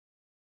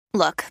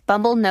Look,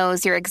 Bumble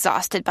knows you're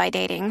exhausted by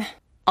dating.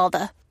 All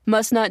the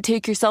must not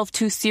take yourself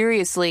too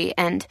seriously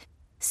and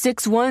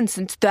 6'1"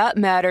 since that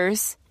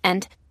matters.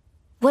 And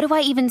what do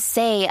I even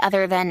say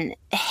other than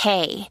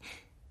hey?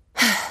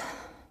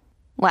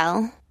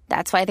 Well,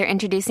 that's why they're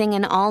introducing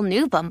an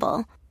all-new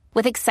Bumble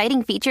with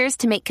exciting features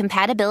to make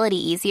compatibility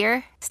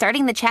easier,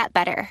 starting the chat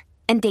better,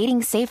 and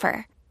dating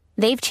safer.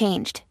 They've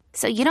changed,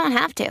 so you don't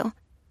have to.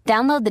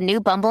 Download the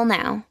new Bumble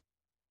now.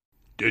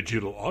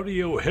 Digital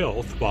audio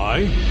health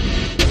by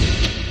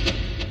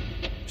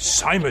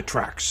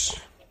Cymatrax.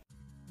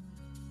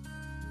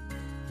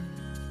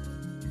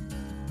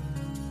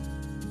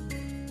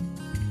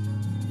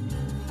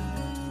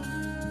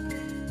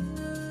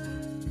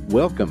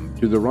 Welcome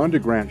to the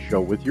Rhonda Grant Show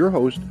with your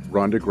host,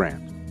 Rhonda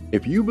Grant.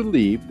 If you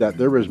believe that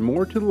there is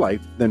more to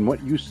life than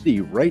what you see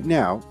right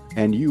now,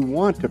 and you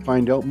want to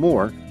find out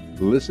more,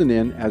 listen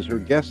in as her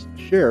guests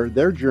share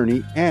their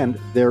journey and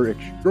their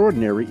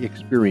extraordinary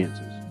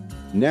experiences.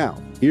 Now,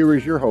 here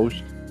is your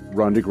host,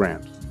 Rhonda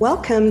Grant.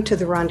 Welcome to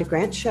the Rhonda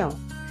Grant Show.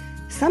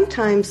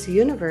 Sometimes the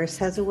universe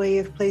has a way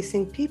of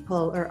placing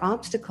people or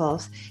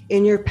obstacles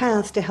in your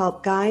path to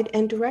help guide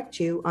and direct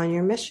you on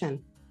your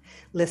mission.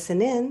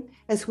 Listen in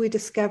as we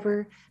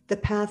discover the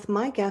path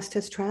my guest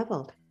has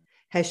traveled.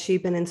 Has she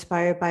been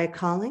inspired by a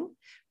calling,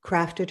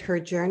 crafted her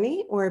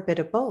journey, or a bit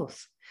of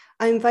both?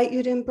 I invite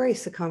you to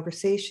embrace the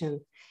conversation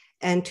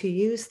and to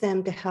use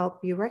them to help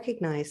you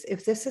recognize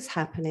if this is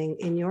happening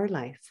in your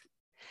life.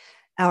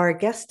 Our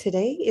guest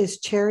today is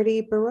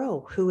Charity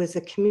Buhrow, who is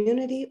a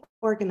community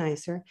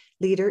organizer,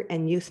 leader,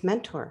 and youth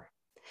mentor.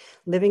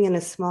 Living in a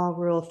small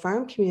rural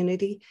farm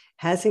community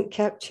hasn't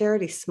kept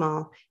Charity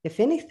small. If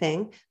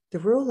anything, the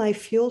rural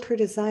life fueled her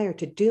desire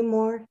to do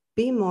more,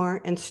 be more,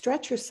 and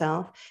stretch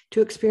herself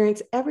to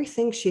experience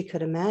everything she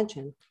could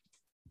imagine.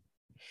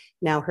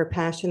 Now her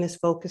passion is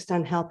focused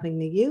on helping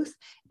the youth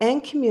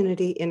and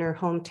community in her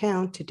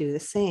hometown to do the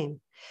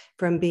same.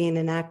 From being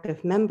an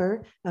active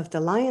member of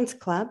the Lions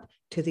Club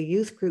to the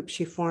youth group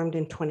she formed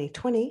in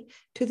 2020,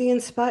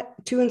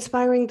 to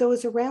inspiring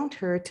those around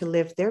her to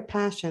live their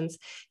passions,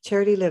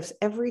 Charity lives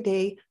every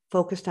day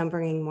focused on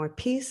bringing more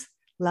peace,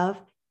 love,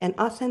 and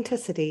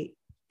authenticity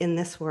in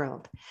this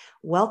world.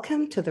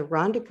 Welcome to the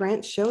Rhonda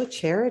Grant Show,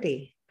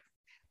 Charity.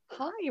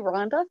 Hi,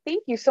 Rhonda.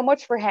 Thank you so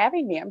much for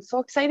having me. I'm so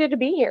excited to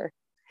be here.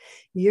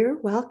 You're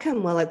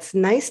welcome. Well, it's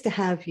nice to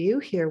have you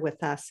here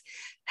with us.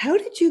 How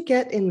did you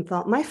get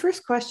involved? My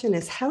first question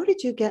is, how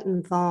did you get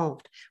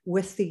involved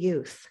with the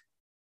youth?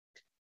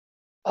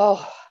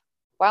 Oh,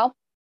 well,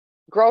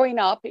 growing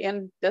up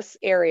in this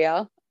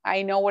area,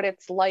 I know what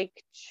it's like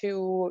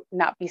to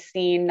not be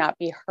seen, not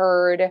be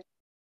heard,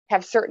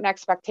 have certain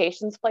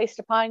expectations placed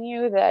upon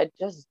you that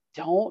just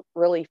don't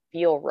really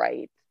feel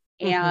right.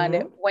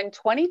 And when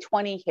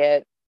 2020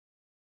 hit,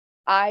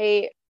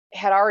 I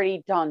had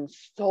already done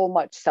so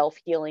much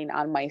self-healing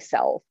on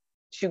myself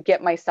to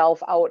get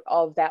myself out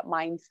of that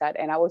mindset.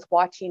 And I was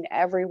watching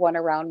everyone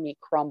around me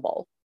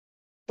crumble,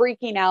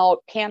 freaking out,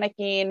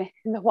 panicking.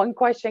 And the one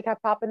question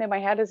kept popping in my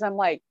head is, I'm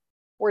like,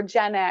 we're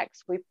Gen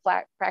X. We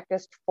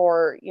practiced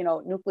for,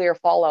 nuclear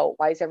fallout.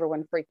 Why is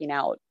everyone freaking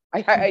out?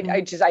 I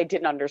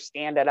didn't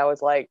understand it. I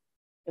was like,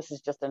 this is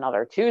just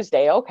another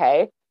Tuesday.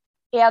 Okay.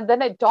 And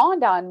then it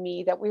dawned on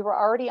me that we were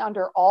already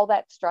under all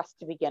that stress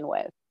to begin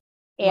with.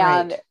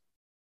 And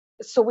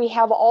so we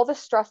have all the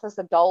stress as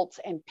adults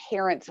and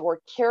parents, we're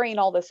carrying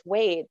all this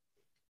weight.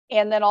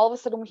 And then all of a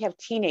sudden we have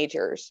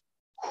teenagers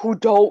who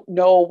don't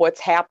know what's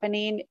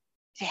happening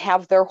to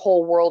have their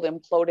whole world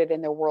imploded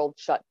and their world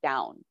shut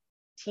down.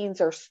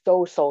 Teens are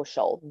so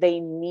social. They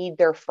need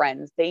their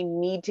friends. They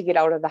need to get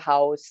out of the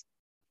house.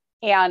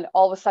 And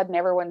all of a sudden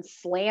everyone's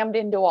slammed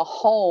into a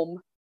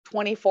home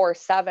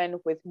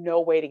 24/7 with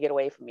no way to get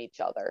away from each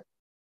other.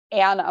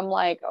 And I'm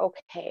like,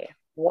 okay,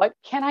 what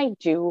can I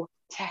do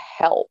to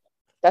help?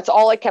 That's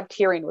all I kept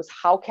hearing was,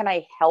 how can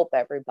I help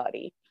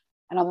everybody?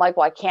 And I'm like,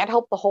 well, I can't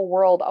help the whole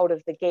world out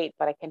of the gate,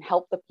 but I can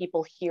help the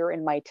people here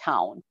in my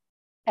town.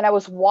 And I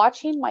was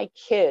watching my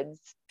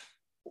kids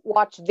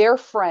watch their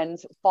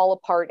friends fall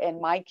apart, and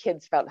my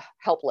kids felt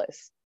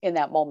helpless in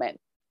that moment.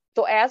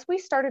 So as we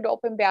started to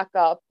open back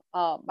up,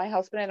 my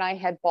husband and I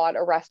had bought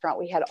a restaurant.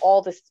 We had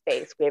all this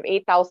space. We have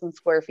 8,000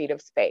 square feet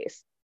of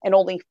space and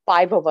only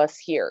 5 of us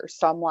here.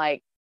 So I'm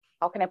like,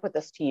 how can I put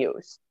this to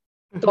use?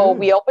 So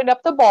we opened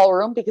up the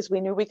ballroom because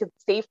we knew we could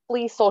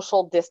safely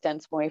social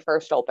distance when we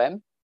first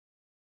opened.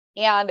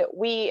 And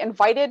we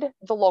invited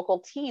the local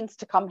teens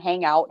to come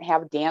hang out,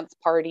 have dance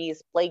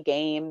parties, play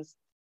games,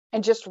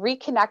 and just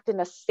reconnect in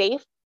a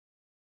safe,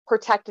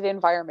 protected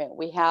environment.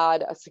 We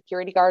had a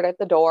security guard at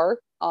the door,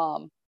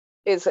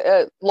 is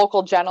a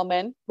local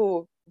gentleman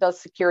who does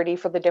security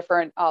for the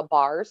different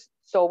bars.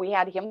 So we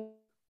had him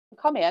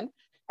come in.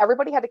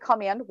 Everybody had to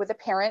come in with a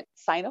parent,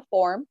 sign a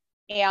form,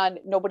 and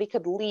nobody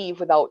could leave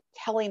without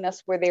telling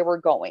us where they were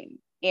going.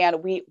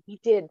 And we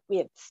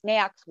had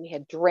snacks, we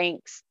had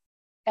drinks,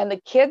 and the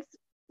kids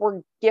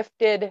were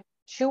gifted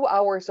 2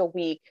 hours a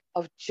week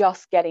of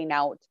just getting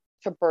out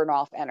to burn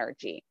off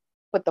energy,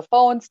 put the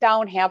phones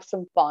down, have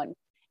some fun.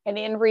 And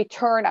in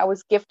return, I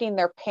was gifting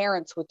their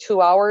parents with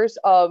 2 hours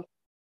of,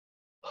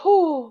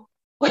 whew,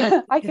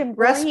 I can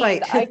breathe.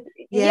 Respite.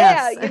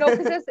 Yeah, Yes.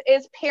 because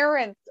as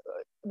parents,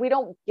 we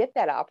don't get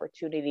that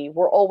opportunity.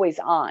 We're always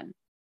on,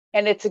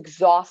 and it's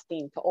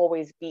exhausting to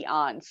always be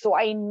on. So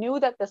I knew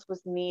that this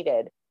was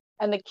needed,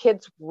 and the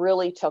kids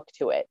really took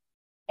to it.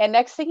 And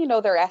next thing you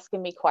know, they're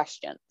asking me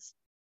questions.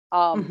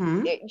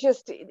 Mm-hmm.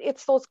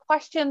 It's those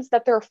questions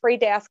that they're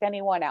afraid to ask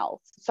anyone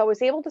else. So I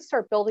was able to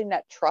start building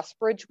that trust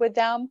bridge with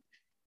them.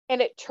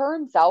 And it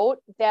turns out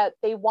that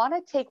they want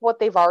to take what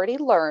they've already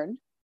learned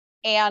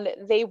and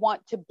they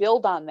want to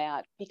build on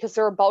that because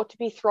they're about to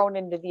be thrown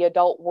into the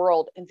adult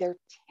world and they're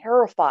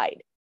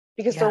terrified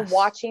because they're Yes.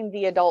 watching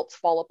the adults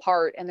fall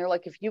apart. And they're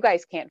like, if you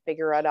guys can't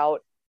figure it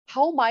out,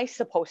 how am I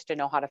supposed to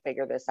know how to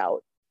figure this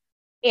out?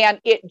 And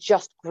it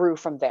just grew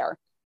from there.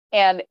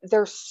 And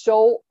they're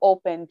so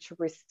open to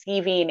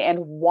receiving and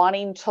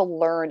wanting to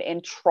learn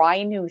and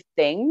try new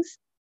things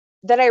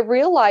that I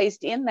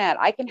realized in that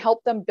I can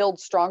help them build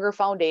stronger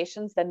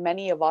foundations than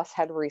many of us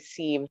had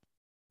received.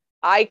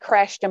 I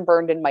crashed and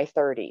burned in my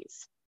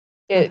 30s,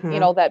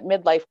 Mm-hmm. that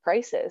midlife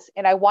crisis.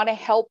 And I want to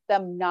help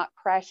them not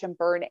crash and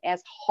burn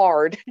as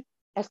hard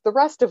as the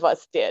rest of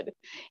us did.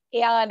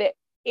 And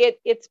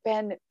it's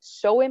been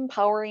so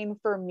empowering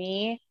for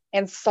me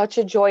and such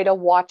a joy to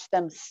watch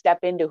them step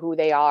into who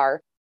they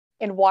are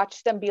and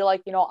watch them be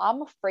like,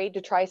 I'm afraid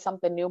to try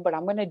something new, but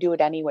I'm going to do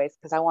it anyways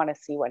because I want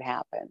to see what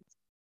happens.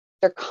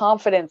 Their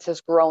confidence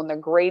has grown, their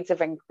grades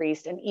have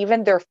increased, and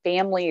even their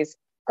families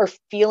are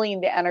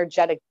feeling the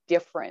energetic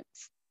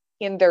difference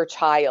in their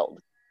child.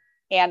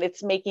 And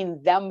it's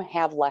making them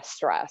have less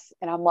stress.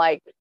 And I'm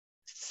like,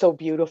 so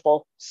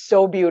beautiful,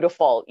 so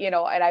beautiful,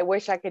 and I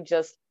wish I could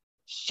just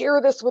share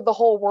this with the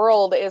whole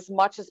world as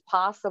much as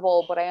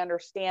possible. But I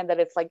understand that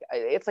it's like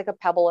a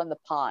pebble in the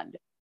pond.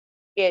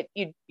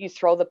 You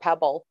throw the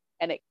pebble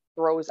and it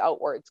throws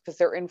outwards because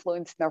they're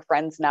influencing their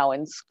friends now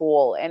in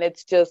school. And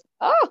it's just,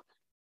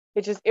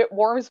 it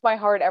warms my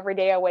heart every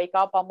day I wake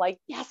up. I'm like,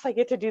 yes, I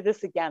get to do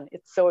this again.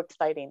 It's so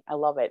exciting. I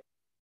love it.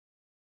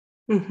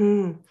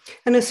 Mm-hmm.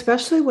 And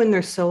especially when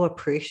they're so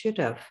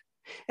appreciative.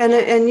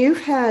 And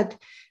you've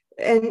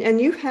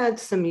had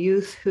some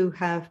youth who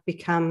have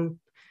become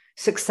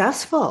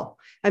successful.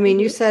 I mean,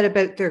 you Mm-hmm. said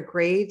about their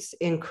grades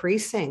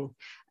increasing.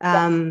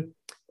 Yes.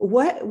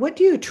 What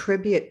do you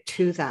attribute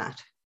to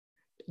that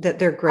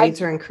their I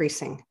grades are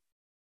increasing?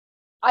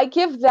 I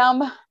give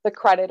them the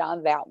credit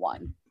on that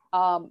one.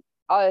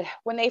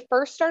 When they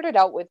first started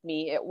out with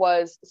me, it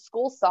was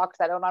school sucks.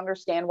 I don't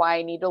understand why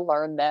I need to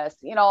learn this.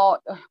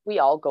 We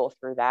all go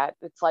through that.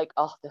 It's like,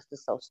 oh, this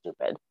is so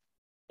stupid.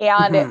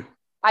 And Mm-hmm.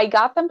 I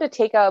got them to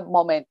take a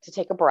moment to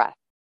take a breath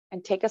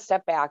and take a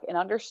step back and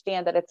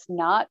understand that it's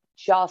not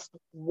just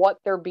what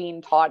they're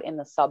being taught in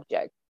the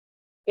subject.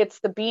 It's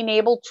the being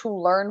able to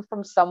learn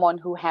from someone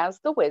who has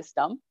the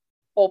wisdom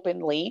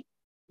openly,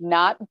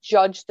 not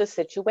judge the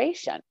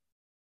situation.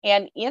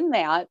 And in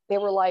that, they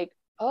were like,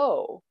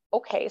 oh,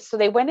 okay. So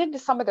they went into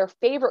some of their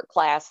favorite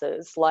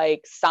classes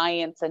like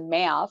science and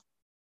math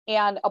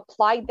and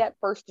applied that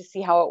first to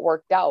see how it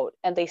worked out.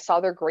 And they saw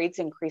their grades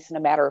increase in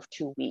a matter of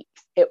 2 weeks.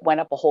 It went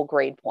up a whole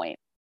grade point.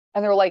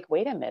 And they're like,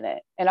 wait a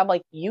minute. And I'm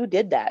like, you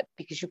did that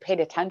because you paid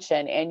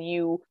attention and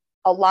you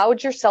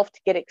allowed yourself to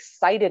get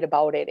excited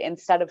about it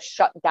instead of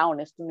shut down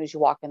as soon as you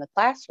walk in the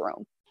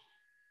classroom.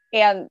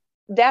 And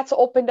that's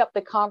opened up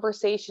the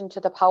conversation to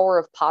the power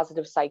of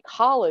positive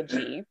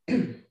psychology.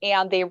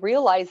 And they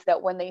realize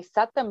that when they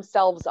set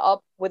themselves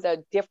up with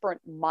a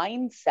different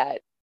mindset,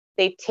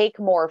 they take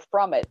more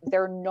from it.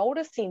 They're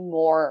noticing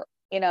more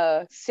in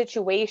a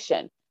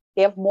situation.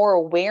 They have more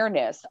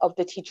awareness of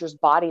the teacher's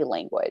body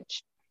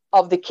language,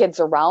 of the kids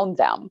around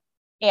them,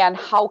 and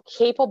how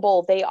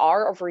capable they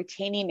are of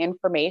retaining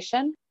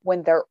information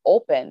when they're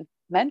open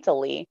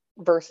mentally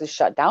versus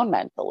shut down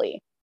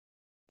mentally.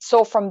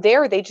 So from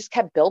there, they just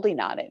kept building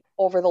on it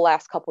over the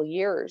last couple of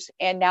years.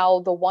 And now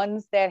the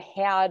ones that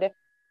had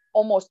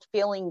almost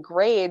failing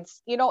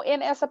grades,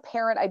 and as a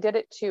parent, I did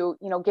it too,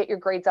 get your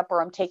grades up or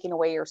I'm taking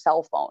away your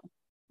cell phone.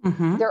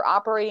 Mm-hmm. They're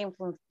operating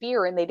from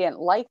fear and they didn't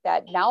like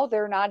that. Now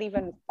they're not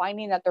even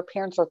finding that their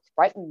parents are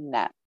threatening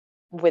that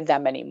with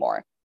them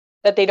anymore,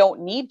 that they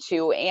don't need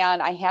to.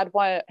 And I had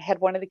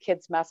one of the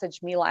kids message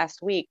me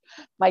last week,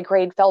 my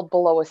grade fell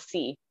below a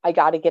C. I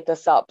got to get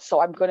this up.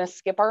 So I'm going to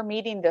skip our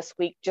meeting this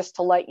week just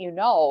to let you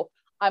know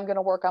I'm going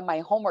to work on my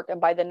homework. And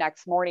by the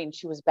next morning,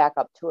 she was back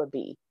up to a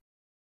B.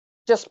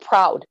 Just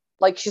proud.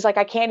 Like, she's like,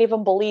 I can't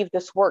even believe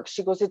this works.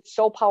 She goes, it's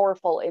so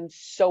powerful and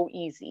so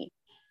easy.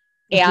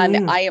 And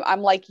Mm-hmm.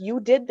 I'm like, you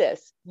did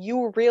this.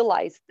 You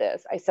realized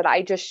this. I said,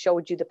 I just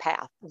showed you the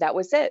path. That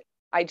was it.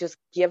 I just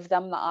give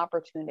them the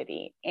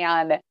opportunity.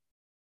 And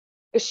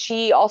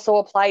she also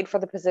applied for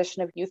the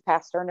position of youth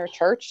pastor in her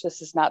church.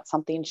 This is not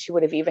something she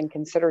would have even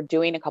considered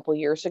doing a couple of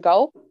years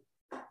ago.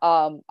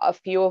 A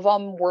few of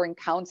them were in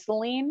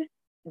counseling.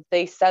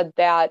 They said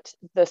that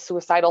the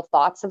suicidal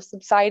thoughts have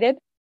subsided.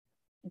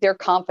 Their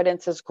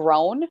confidence has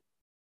grown.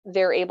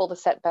 They're able to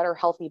set better,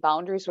 healthy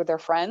boundaries with their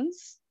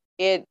friends.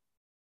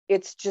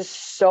 It's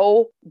just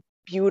so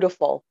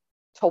beautiful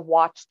to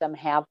watch them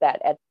have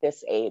that at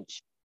this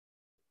age.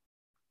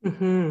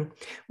 Mm-hmm.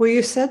 Well,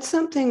 you said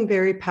something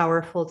very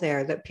powerful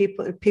there that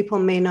people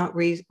may not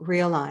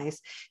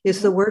realize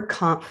is the word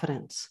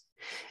confidence.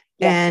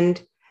 Yes.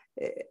 And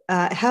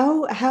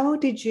how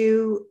did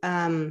you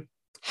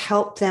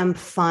help them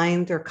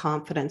find their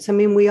confidence? I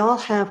mean, we all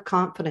have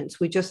confidence.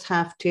 We just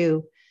have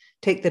to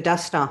take the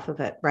dust off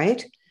of it,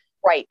 right?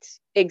 Right.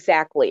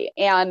 Exactly.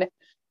 And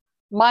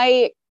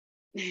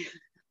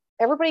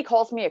everybody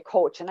calls me a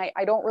coach, and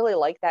I don't really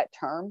like that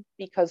term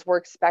because we're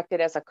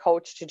expected as a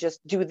coach to just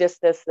do this,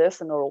 this,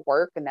 this, and it'll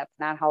work. And that's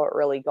not how it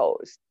really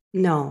goes.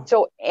 No.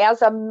 So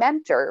as a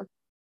mentor,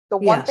 the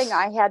one Yes. thing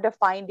I had to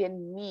find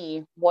in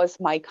me was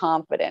my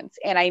confidence.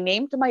 And I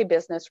named my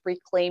business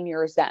Reclaim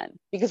Your Zen,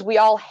 because we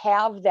all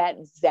have that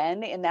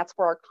Zen, and that's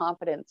where our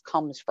confidence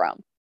comes from.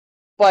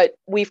 But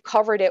we've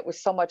covered it with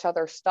so much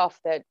other stuff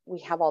that we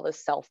have all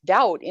this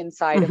self-doubt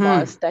inside of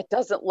us that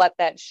doesn't let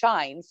that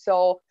shine.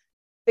 So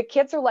the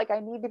kids are like,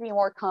 I need to be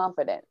more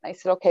confident. I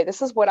said, okay,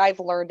 this is what I've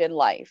learned in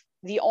life.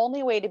 The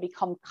only way to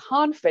become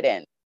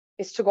confident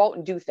is to go out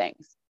and do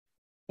things.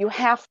 You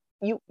have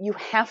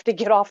to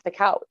get off the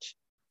couch,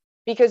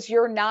 because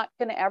you're not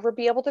going to ever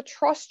be able to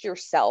trust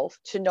yourself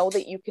to know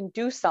that you can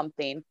do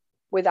something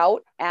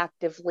without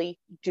actively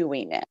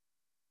doing it.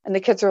 And the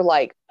kids are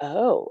like,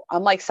 oh,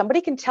 I'm like,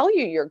 somebody can tell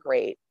you you're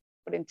great,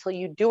 but until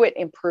you do it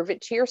and prove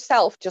it to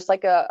yourself, just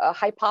like a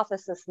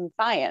hypothesis in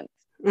science,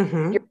 you're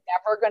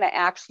never going to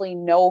actually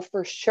know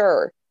for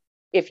sure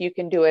if you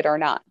can do it or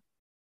not.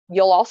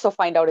 You'll also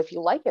find out if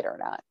you like it or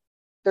not.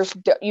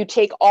 You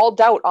take all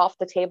doubt off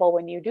the table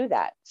when you do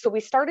that. So we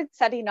started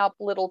setting up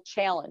little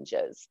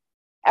challenges.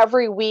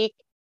 Every week,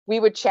 we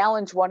would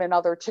challenge one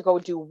another to go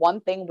do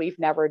one thing we've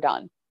never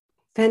done.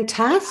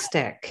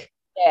 Fantastic.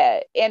 Yeah,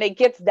 and it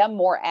gets them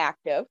more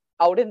active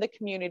out in the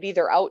community.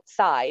 They're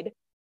outside.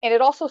 And it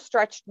also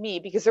stretched me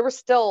because there was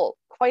still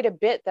quite a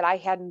bit that I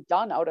hadn't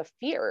done out of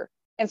fear.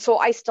 And so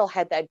I still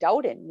had that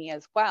doubt in me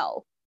as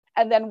well.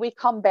 And then we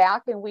come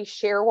back and we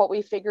share what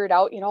we figured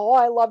out. Oh,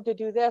 I love to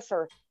do this,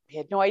 or I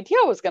had no idea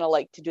I was going to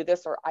like to do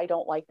this, or I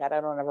don't like that. I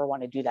don't ever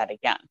want to do that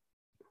again.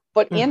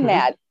 But in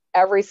that,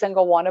 every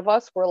single one of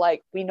us were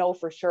like, we know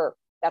for sure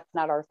that's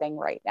not our thing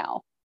right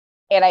now.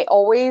 And I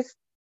always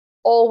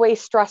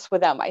stress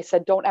with them. I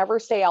said, don't ever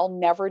say I'll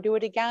never do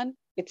it again.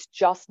 It's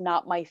just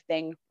not my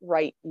thing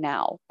right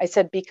now. I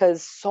said,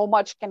 because so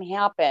much can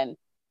happen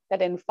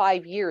that in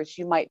 5 years,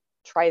 you might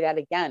try that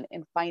again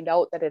and find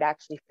out that it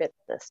actually fits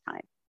this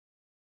time,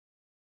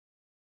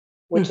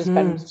 which has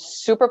been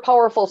super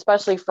powerful,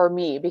 especially for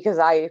me, because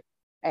I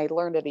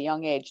learned at a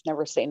young age,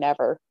 never say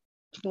never.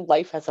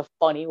 Life has a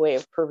funny way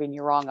of proving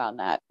you wrong on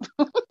that.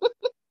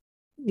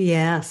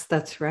 Yes,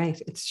 that's right.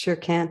 It sure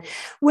can.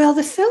 Well,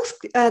 the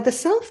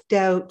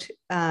self-doubt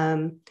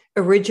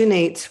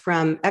originates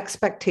from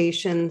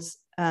expectations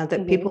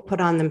that people put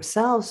on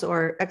themselves,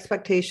 or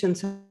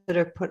expectations that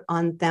are put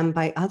on them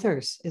by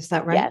others. Is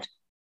that right?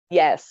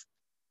 Yes.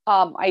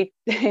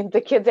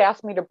 The kids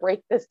asked me to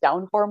break this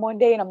down for them one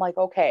day, and I'm like,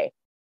 okay,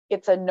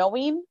 it's a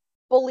knowing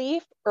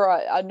belief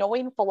or a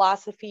knowing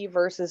philosophy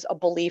versus a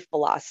belief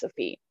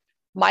philosophy.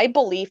 My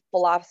belief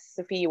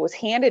philosophy was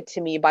handed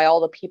to me by all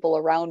the people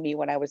around me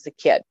when I was a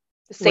kid.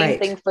 Same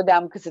thing for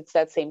them, because it's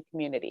that same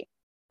community.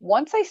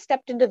 Once I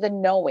stepped into the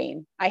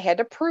knowing, I had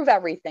to prove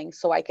everything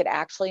so I could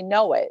actually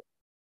know it.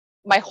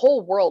 My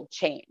whole world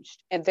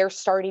changed, and they're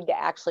starting to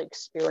actually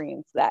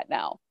experience that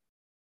now.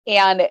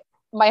 And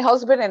my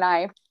husband and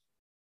I,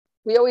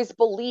 we always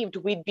believed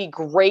we'd be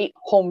great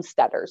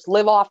homesteaders,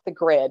 live off the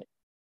grid.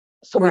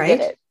 So we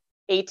did it.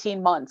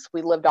 18 months,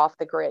 we lived off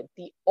the grid.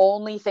 The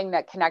only thing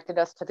that connected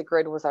us to the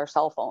grid was our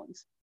cell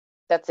phones.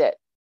 That's it.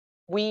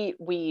 We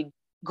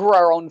grew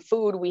our own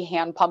food. We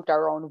hand pumped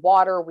our own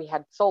water. We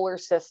had solar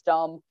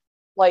system.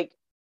 Like,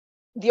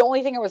 the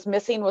only thing I was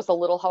missing was a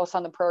Little House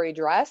on the Prairie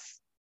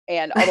dress.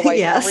 And otherwise,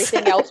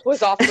 everything else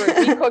was off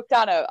grid. We cooked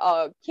on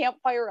a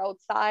campfire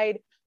outside.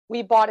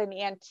 We bought an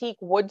antique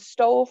wood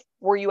stove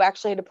where you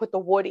actually had to put the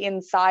wood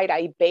inside.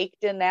 I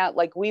baked in that.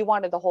 Like, we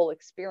wanted the whole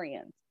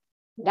experience.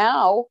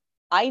 Now,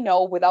 I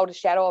know without a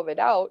shadow of a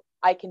doubt,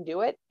 I can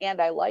do it and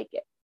I like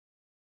it.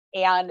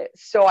 And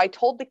so I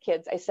told the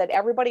kids, I said,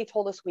 everybody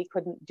told us we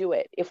couldn't do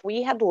it. If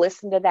we had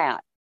listened to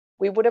that,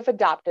 we would have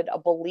adopted a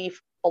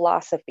belief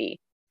philosophy,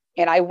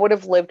 and I would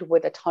have lived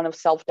with a ton of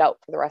self-doubt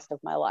for the rest of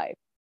my life.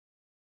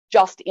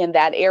 Just in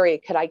that area,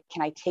 can I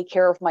take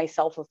care of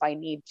myself if I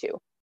need to?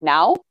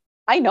 Now,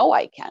 I know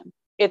I can.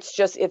 It's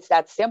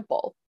that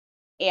simple.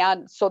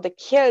 And so the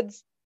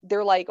kids,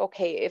 they're like,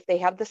 okay, if they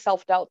have the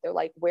self-doubt, they're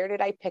like, where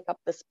did I pick up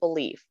this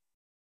belief?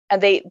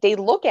 And they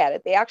look at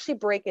it, they actually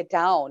break it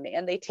down,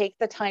 and they take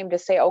the time to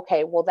say,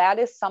 okay, well, that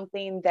is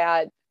something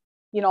that,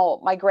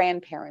 my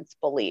grandparents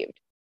believed.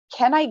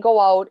 Can I go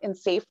out and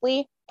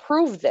safely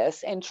prove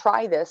this and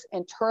try this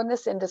and turn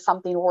this into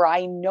something where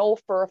I know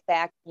for a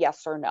fact,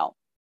 yes or no?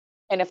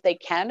 And if they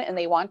can and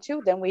they want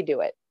to, then we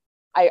do it.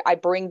 I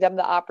bring them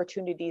the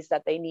opportunities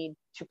that they need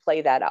to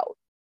play that out.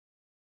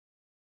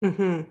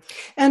 And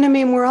I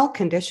mean, we're all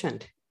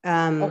conditioned.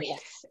 Oh,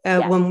 yes.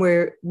 Yes. When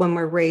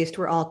we're raised,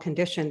 we're all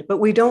conditioned, but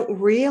we don't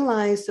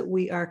realize that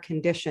we are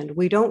conditioned.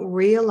 We don't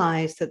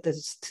realize that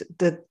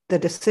the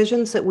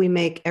decisions that we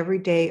make every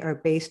day are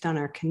based on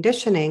our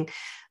conditioning,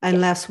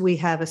 unless we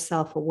have a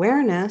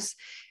self-awareness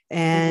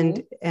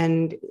and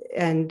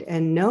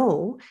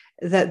know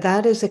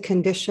that is a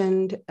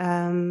conditioned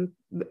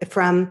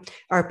from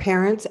our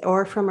parents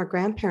or from our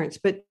grandparents.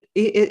 But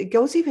it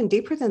goes even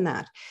deeper than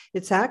that.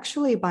 It's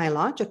actually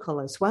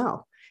biological as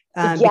well,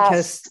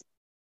 because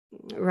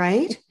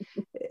right.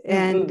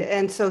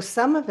 And so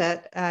some of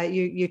it,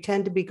 you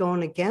tend to be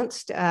going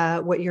against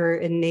what your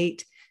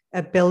innate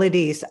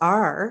abilities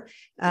are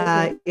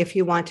if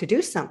you want to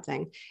do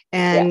something.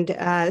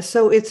 And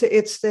so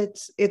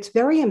it's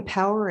very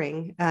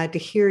empowering to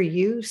hear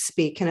you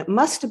speak. And it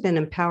must have been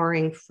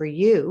empowering for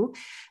you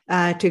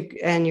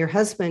and your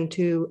husband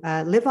to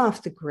live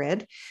off the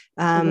grid.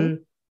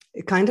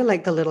 Kind of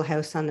like the Little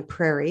House on the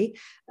Prairie.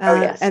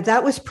 And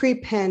that was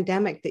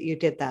pre-pandemic that you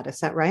did that.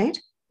 Is that right?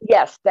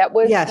 Yes, that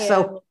was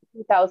in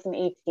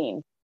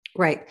 2018.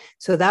 Right.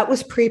 So that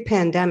was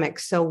pre-pandemic.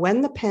 So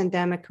when the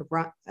pandemic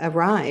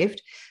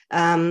arrived,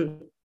 you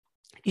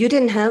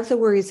didn't have the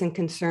worries and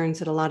concerns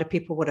that a lot of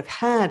people would have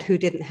had who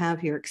didn't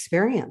have your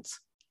experience.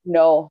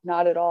 No,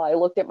 not at all. I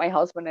looked at my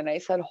husband and I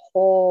said,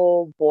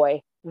 oh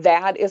boy,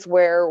 that is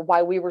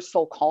why we were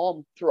so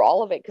calm through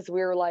all of it. Because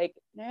we were like,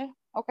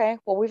 okay,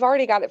 well, we've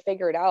already got it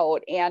figured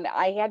out. And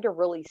I had to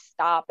really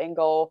stop and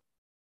go,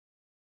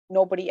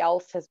 nobody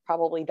else has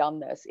probably done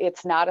this.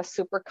 It's not a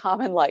super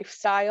common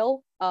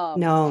lifestyle.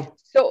 No.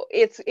 So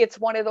it's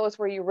one of those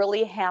where you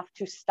really have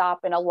to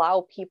stop and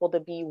allow people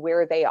to be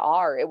where they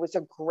are. It was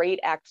a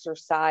great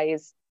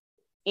exercise.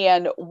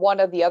 And one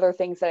of the other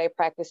things that I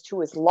practice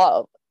too is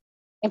love.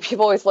 And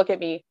people always look at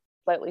me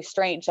slightly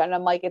strange. And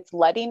I'm like, it's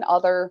letting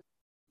other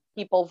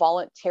people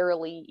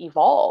voluntarily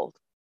evolve,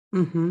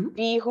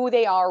 be who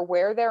they are,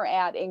 where they're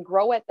at, and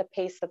grow at the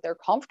pace that they're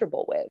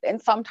comfortable with.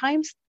 And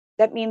sometimes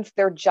that means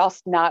they're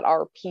just not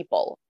our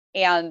people.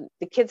 And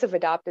the kids have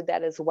adopted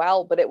that as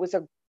well. But it was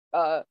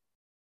a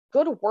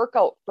good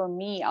workout for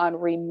me on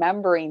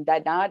remembering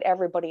that not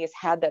everybody has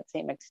had that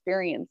same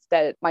experience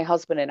that my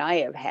husband and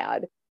I have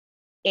had.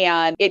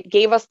 And it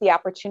gave us the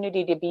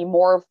opportunity to be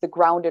more of the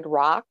grounded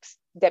rocks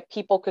that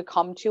people could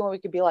come to, and we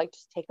could be like,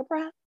 just take a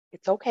breath.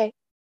 It's okay.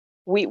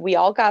 We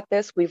all got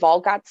this. We've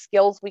all got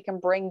skills we can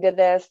bring to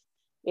this.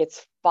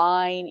 It's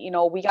fine.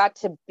 We got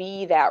to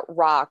be that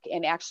rock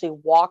and actually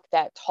walk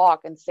that talk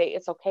and say,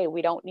 it's okay.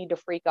 We don't need to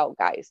freak out,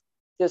 guys.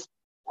 Just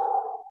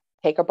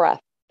take a breath.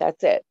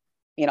 That's it.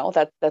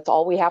 That's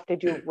all we have to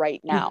do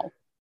right now.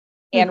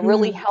 And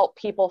really help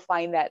people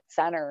find that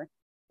center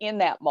in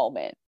that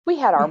moment. We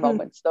had our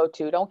moments though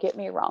too. Don't get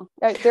me wrong.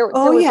 There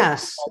was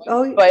yes.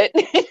 But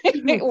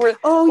we're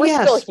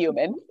still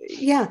human.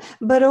 Yeah,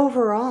 but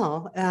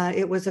overall,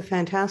 it was a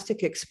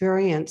fantastic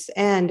experience,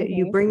 and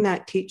you bring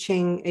that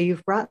teaching.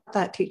 You've brought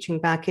that teaching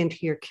back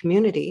into your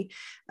community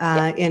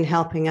in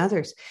helping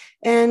others,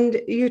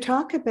 and you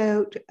talk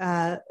about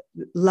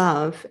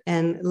love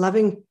and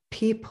loving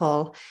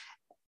people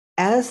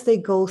as they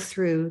go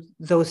through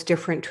those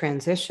different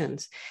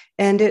transitions.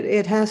 And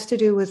it has to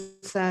do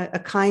with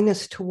a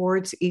kindness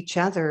towards each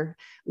other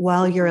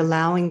while you're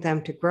allowing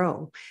them to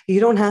grow. You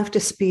don't have to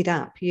speed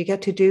up. You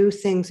get to do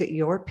things at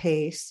your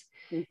pace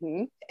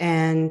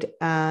and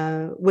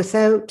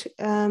without,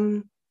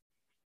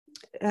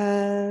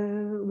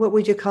 what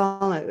would you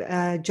call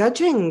it?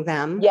 Judging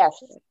them. Yes.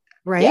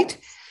 Right? Yes.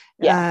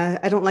 Yeah.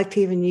 I don't like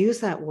to even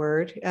use that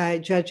word,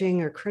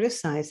 judging or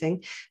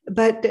criticizing,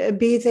 but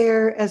be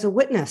there as a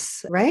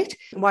witness, right?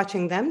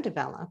 Watching them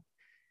develop.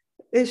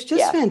 It's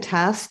just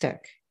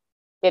fantastic.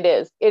 It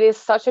is. It is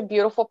such a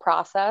beautiful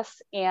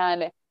process.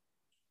 And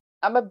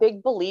I'm a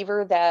big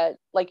believer that,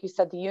 like you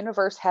said, the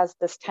universe has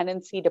this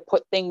tendency to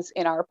put things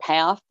in our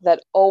path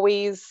that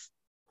always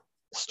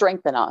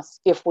strengthen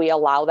us if we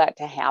allow that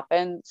to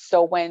happen.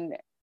 So when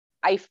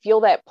I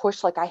feel that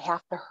push, like I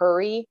have to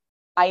hurry,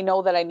 I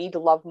know that I need to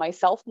love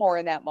myself more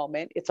in that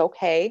moment. It's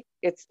okay.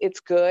 It's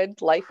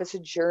good. Life is a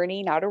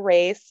journey, not a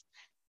race.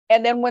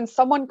 And then when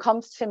someone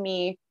comes to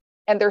me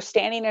and they're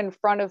standing in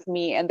front of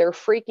me and they're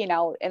freaking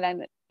out, and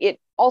then it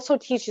also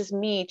teaches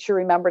me to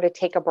remember to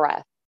take a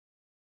breath,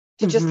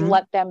 to just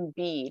let them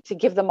be, to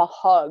give them a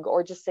hug,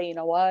 or just say, you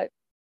know what?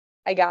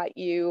 I got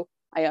you.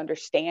 I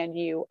understand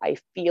you. I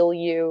feel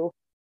you.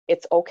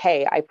 It's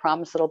okay. I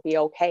promise it'll be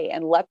okay.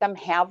 And let them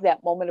have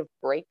that moment of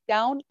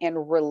breakdown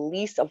and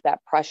release of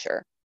that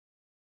pressure.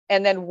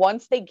 And then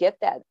once they get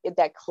that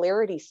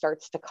clarity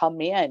starts to come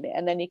in,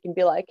 and then you can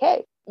be like,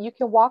 hey, you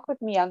can walk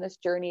with me on this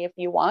journey if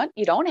you want.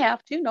 You don't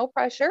have to, no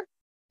pressure.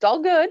 It's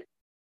all good.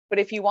 But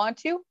if you want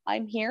to,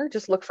 I'm here.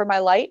 Just look for my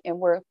light, and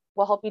we'll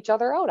help each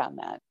other out on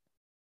that.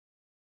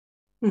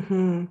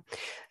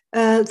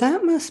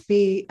 That must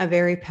be a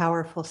very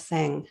powerful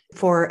thing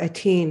for a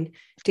teen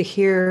to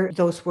hear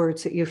those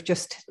words that you've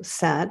just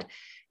said,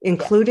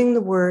 including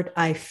the word,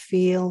 I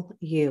feel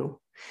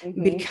you,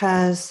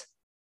 because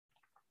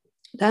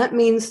That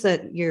means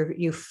that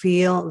you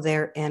feel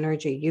their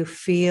energy, you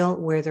feel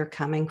where they're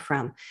coming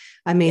from.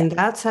 I mean, Yes.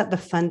 that's at the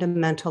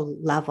fundamental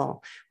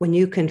level when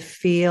you can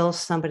feel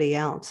somebody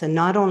else. And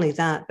not only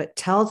that, but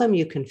tell them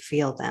you can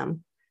feel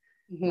them,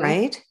 Hmm.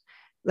 right?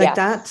 Like Yes,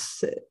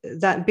 that's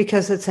that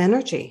because it's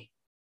energy.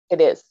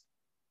 it is.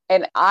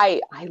 And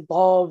I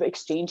love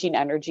exchanging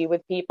energy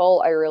with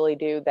people. I really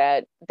do.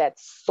 That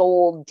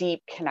soul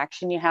deep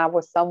connection you have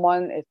with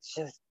someone, it's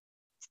just,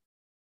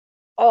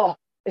 oh,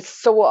 it's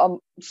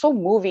so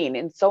moving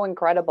and so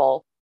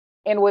incredible.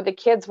 And with the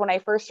kids, when I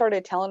first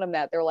started telling them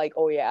that, they're like,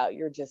 "Oh yeah,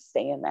 you're just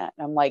saying that."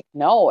 And I'm like,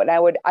 "No." And I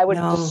would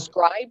No.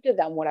 describe to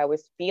them what I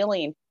was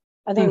feeling,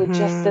 and they would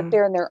just sit Mm-hmm.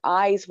 there and their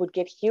eyes would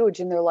get huge,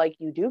 and they're like,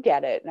 "You do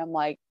get it." And I'm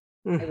like,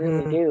 "I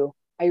really Mm-hmm. do.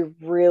 I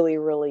really,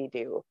 really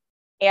do."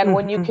 And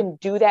when you Mm-hmm. can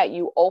do that,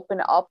 you open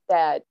up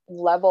that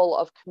level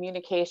of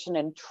communication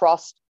and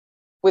trust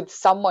with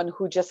someone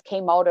who just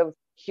came out of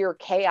pure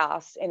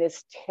chaos and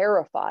is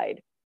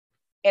terrified.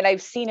 And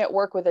I've seen it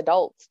work with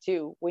adults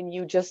too. When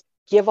you just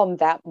give them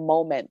that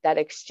moment, that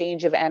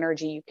exchange of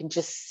energy, you can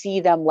just see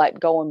them let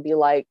go and be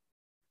like,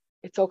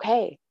 it's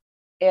okay,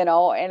 and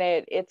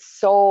it's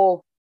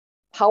so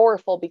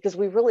powerful because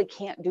we really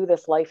can't do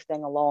this life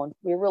thing alone.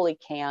 We really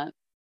can't.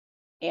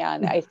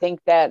 And I think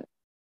that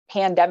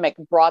pandemic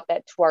brought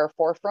that to our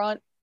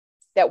forefront,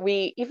 that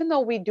we, even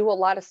though we do a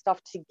lot of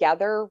stuff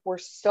together, we're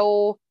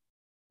so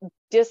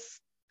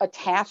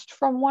disattached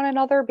from one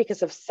another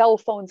because of cell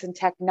phones and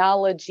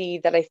technology,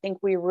 that I think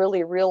we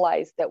really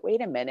realize that,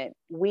 wait a minute,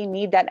 we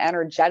need that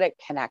energetic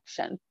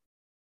connection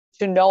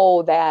to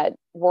know that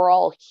we're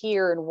all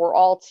here and we're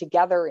all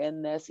together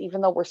in this.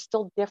 Even though we're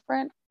still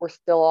different, we're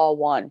still all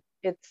one.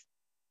 It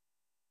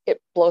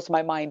blows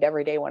my mind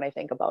every day when I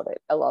think about it.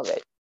 I love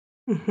it.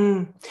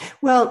 Hmm.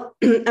 Well,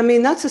 I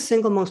mean, that's the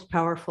single most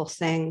powerful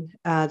thing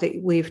that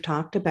we've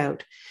talked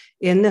about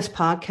in this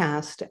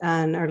podcast.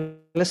 And our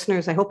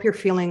listeners, I hope you're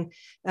feeling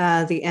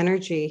the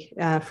energy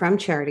from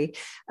Charity,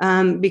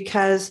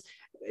 because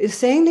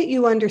saying that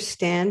you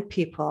understand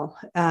people,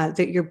 that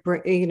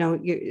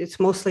it's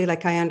mostly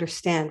like I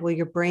understand. Well,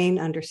 your brain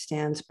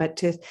understands, but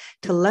to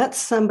let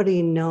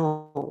somebody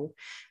know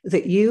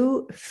that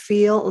you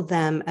feel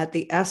them at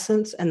the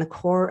essence and the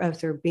core of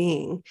their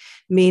being,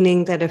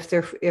 meaning that if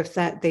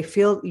that they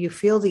feel you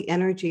feel the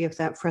energy of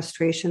that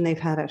frustration they've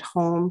had at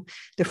home,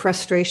 the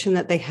frustration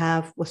that they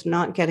have with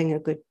not getting a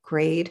good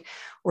grade,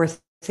 or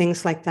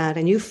things like that,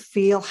 and you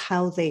feel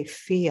how they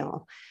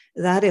feel,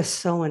 that is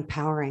so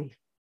empowering.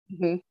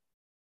 Mm-hmm.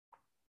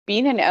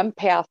 Being an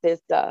empath is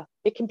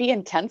it can be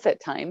intense at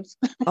times.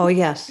 Oh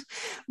yes,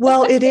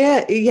 well it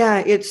is. Yeah,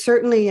 it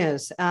certainly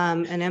is.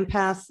 An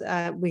empath,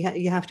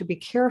 you have to be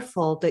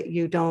careful that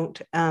you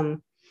don't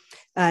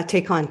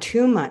take on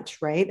too much,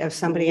 right, of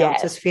somebody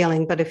Yes. else's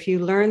feeling. But if you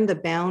learn the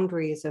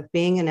boundaries of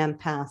being an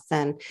empath,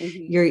 then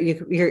Mm-hmm.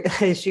 you're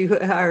as you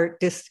are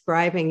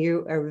describing,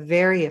 you are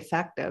very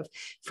effective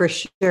for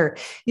sure.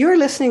 You're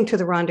listening to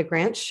the Rhonda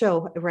Grant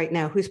Show right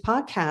now, whose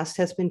podcast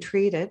has been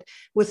treated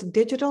with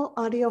digital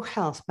audio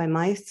health by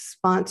my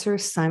sponsor,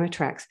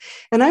 Symatrex.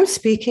 And I'm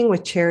speaking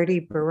with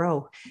Charity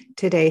Buhrow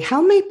today.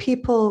 How may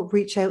people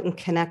reach out and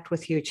connect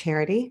with you,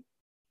 Charity?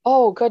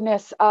 Oh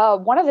goodness.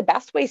 One of the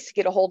best ways to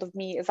get a hold of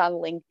me is on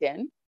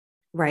LinkedIn.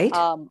 Right?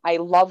 I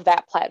love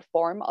that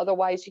platform.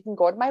 Otherwise, you can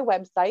go to my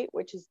website,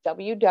 which is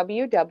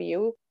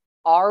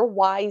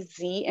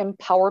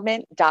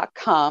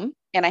www.ryzempowerment.com.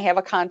 And I have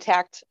a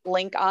contact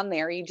link on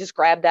there. You just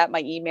grab that,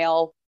 my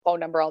email, phone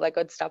number, all that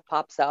good stuff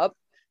pops up.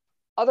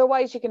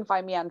 Otherwise, you can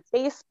find me on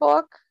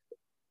Facebook,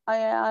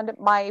 and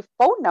my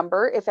phone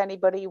number, if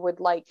anybody would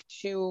like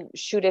to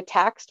shoot a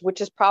text,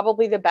 which is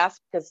probably the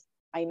best because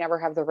I never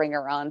have the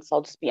ringer on. So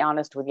I'll just be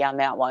honest with you on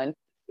that one,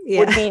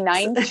 would Yeah. be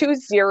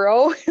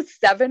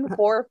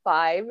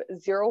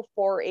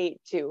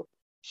 920-745-0482.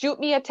 Shoot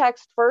me a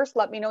text first.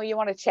 Let me know you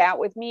want to chat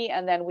with me,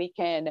 and then we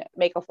can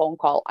make a phone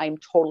call. I'm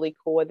totally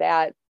cool with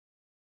that.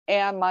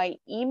 And my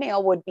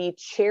email would be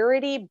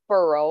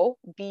charitybuhrow,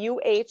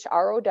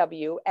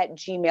 Buhrow, at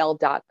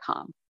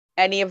gmail.com.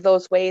 Any of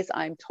those ways,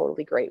 I'm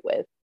totally great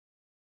with.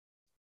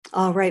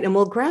 All right. And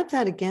we'll grab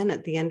that again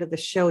at the end of the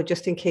show,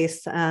 just in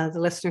case the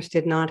listeners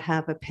did not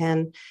have a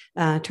pen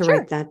to write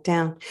Sure. that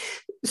down.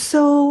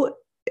 So,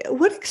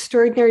 what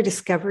extraordinary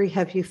discovery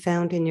have you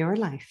found in your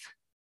life?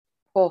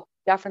 Oh,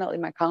 definitely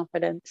my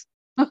confidence.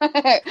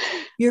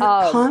 Your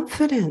um,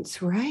 confidence,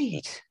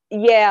 right?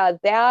 yeah,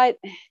 that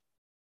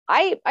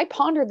I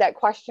pondered that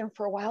question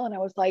for a while, and I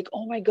was like,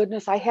 oh my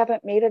goodness, I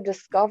haven't made a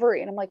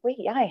discovery. And I'm like, wait,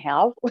 yeah, I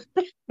have.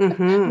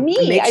 Mm-hmm. It Me,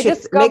 I makes you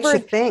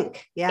discovered.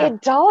 think. Yeah.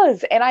 It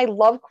does. And I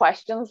love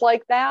questions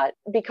like that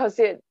because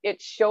it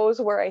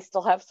shows where I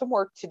still have some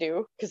work to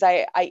do, because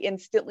I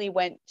instantly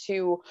went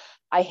to,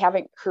 I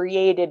haven't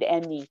created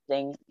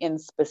anything in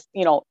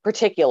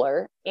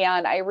particular.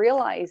 And I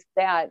realized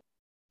that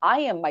I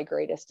am my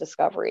greatest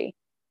discovery.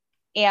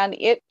 And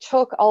it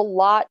took a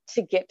lot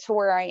to get to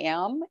where I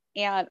am.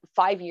 And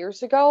 5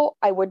 years ago,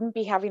 I wouldn't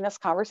be having this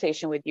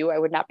conversation with you. I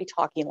would not be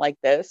talking like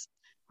this.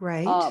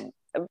 Right. Um,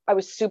 I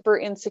was super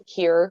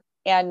insecure.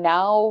 And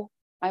now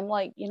I'm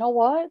like, you know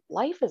what?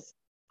 Life is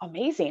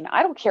amazing.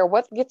 I don't care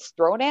what gets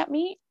thrown at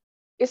me.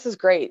 This is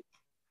great.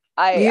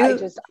 I You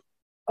just,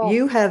 oh,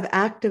 you have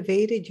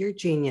activated your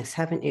genius,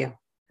 haven't you?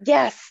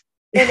 yes.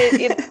 And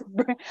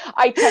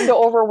I tend to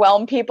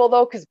overwhelm people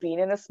though, because being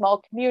in a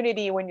small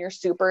community, when you're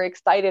super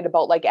excited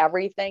about like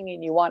everything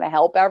and you want to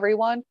help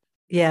everyone,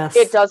 it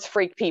Yes. does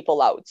freak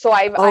people out. So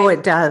Oh,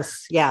 it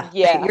does. Yeah.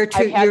 yeah, You're I've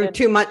too had you're to,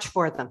 too much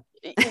for them.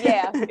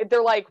 yeah,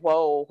 they're like,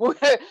 whoa,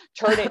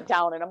 turn it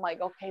down. And I'm like,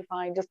 okay,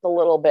 fine, just a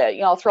little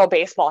bit. I'll throw a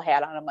baseball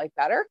hat on. I'm like,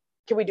 better?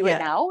 Can we do it Yeah.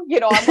 now?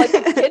 I'm like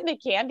a kid in a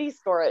candy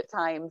store at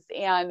times.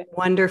 And the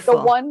Wonderful.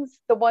 ones,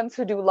 the ones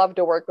who do love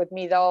to work with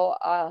me though,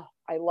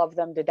 I love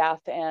them to death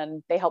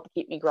and they help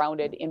keep me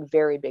grounded in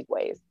very big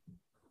ways.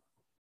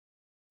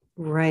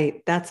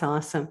 Right. That's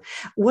awesome.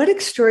 What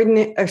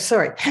extraordinary, or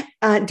sorry,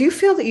 do you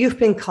feel that you've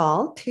been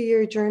called to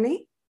your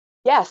journey?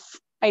 Yes,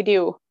 I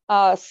do.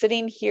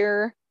 Sitting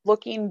here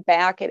looking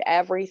back at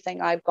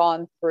everything I've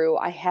gone through,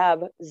 I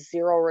have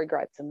zero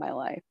regrets in my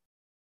life.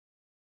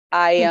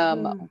 I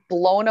am Mm-hmm.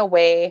 blown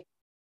away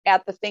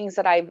at the things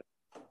that I've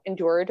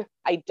endured.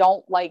 I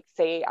don't like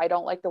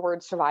the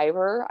word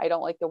survivor. I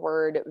don't like the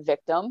word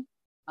victim.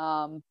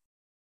 Um,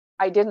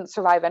 I didn't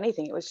survive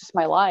anything. It was just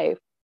my life.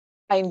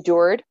 I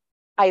endured.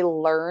 I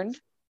learned.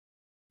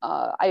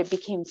 I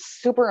became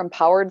super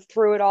empowered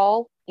through it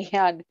all.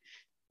 And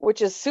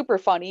which is super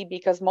funny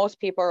because most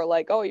people are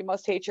like, oh, you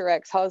must hate your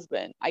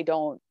ex-husband. I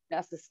don't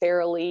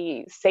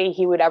necessarily say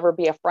he would ever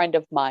be a friend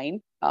of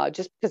mine,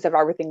 just because of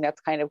everything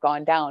that's kind of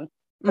gone down.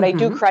 But I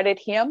do Mm-hmm. credit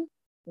him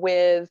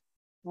with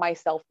my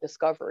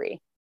self-discovery.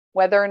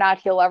 Whether or not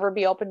he'll ever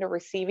be open to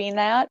receiving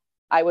that,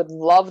 I would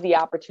love the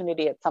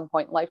opportunity at some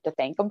point in life to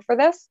thank him for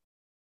this,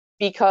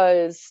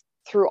 because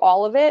through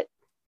all of it,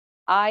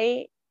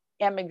 I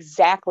am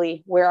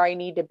exactly where I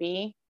need to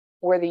be,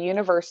 where the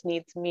universe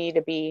needs me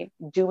to be,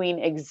 doing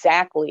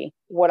exactly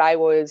what I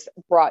was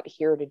brought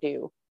here to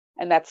do.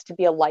 And that's to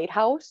be a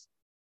lighthouse.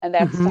 And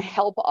that's to Mm-hmm.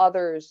 help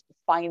others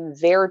find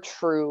their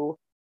true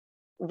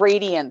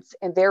radiance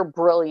and their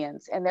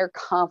brilliance and their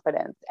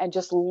confidence and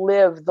just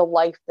live the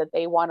life that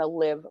they want to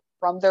live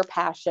from their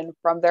passion,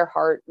 from their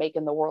heart,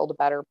 making the world a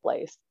better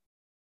place.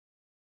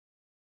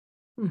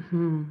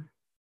 Mm-hmm.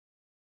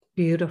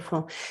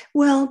 Beautiful.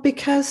 Well,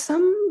 because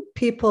some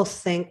people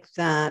think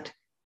that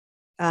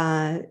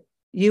uh,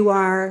 you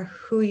are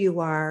who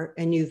you are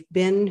and you've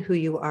been who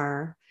you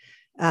are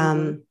Mm-hmm.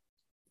 um,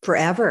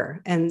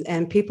 forever.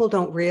 And people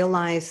don't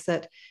realize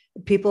that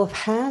people have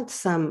had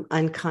some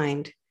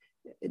unkindness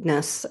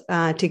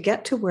to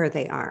get to where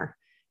they are,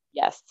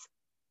 Yes.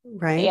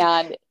 right?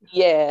 And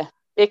yeah,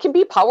 it can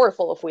be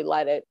powerful if we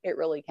let it. It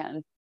really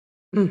can.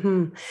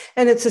 Mm-hmm.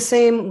 And it's the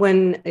same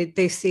when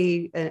they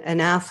see an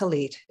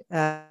athlete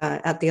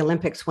at the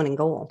Olympics winning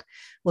gold.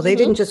 Well, they Mm-hmm.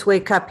 didn't just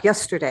wake up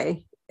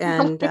yesterday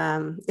and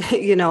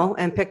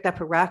and picked up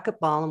a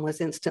racquetball and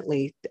was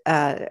instantly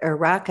a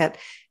racket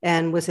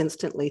and was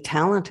instantly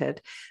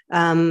talented.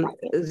 Right.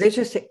 They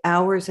just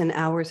hours and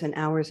hours and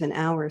hours and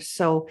hours.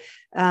 So,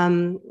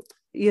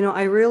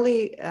 I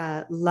really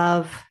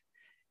love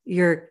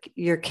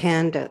your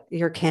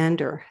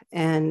candor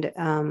and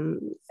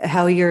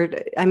how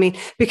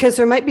because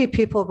there might be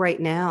people right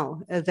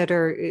now that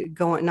are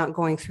not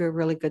going through a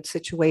really good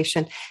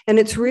situation, and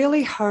it's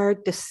really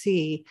hard to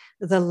see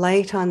the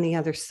light on the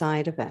other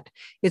side of it.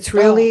 It's Oh,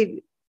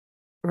 really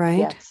right.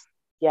 yes.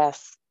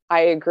 Yes.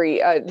 I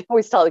agree. I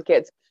always tell the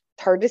kids,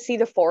 it's hard to see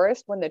the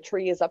forest when the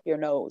tree is up your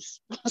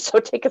nose. So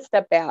take a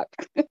step back.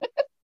 They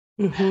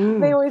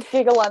Mm-hmm. always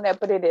giggle on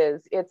that, but it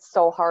is. It's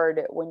so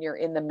hard when you're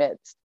in the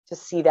midst to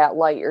see that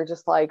light. You're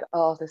just like,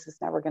 oh, this is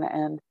never going to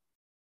end.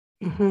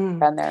 Mm-hmm.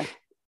 Been there.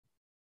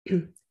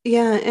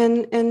 Yeah,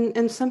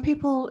 and some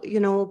people,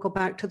 go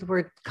back to the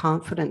word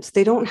confidence.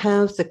 They don't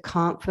have the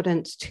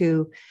confidence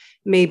to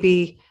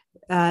maybe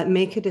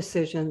make a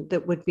decision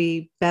that would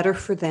be better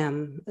for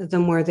them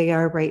than where they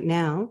are right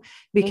now,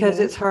 because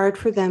Hmm. it's hard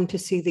for them to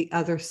see the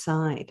other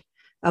side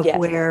of Yes.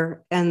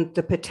 where and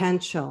the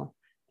potential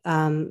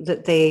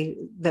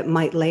that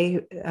might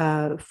lay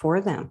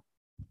for them.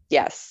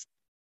 Yes.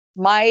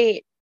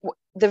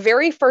 The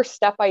very first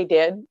step I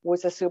did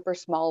was a super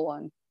small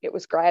one. It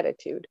was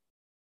gratitude.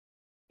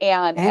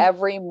 And Okay.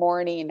 every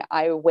morning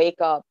I wake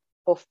up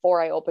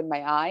before I open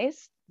my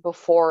eyes,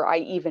 before I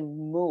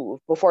even move,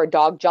 before a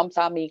dog jumps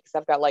on me, because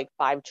I've got like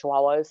 5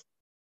 chihuahuas.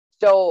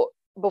 So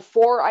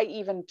before I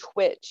even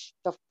twitch,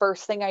 the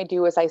first thing I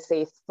do is I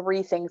say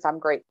 3 things I'm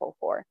grateful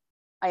for.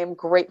 I am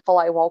grateful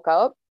I woke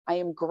up. I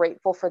am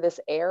grateful for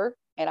this air,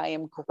 and I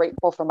am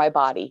grateful for my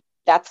body.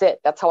 That's it.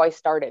 That's how I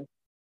started.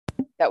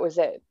 That was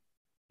it.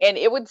 And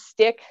it would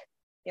stick,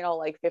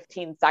 like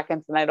 15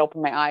 seconds, and I'd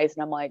open my eyes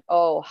and I'm like,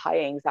 oh,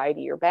 high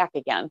anxiety, you're back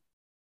again.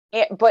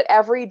 But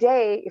every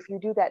day, if you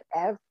do that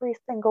every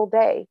single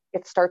day,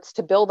 it starts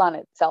to build on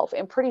itself.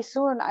 And pretty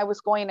soon I was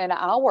going an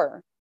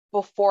hour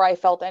before I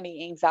felt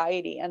any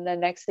anxiety. And the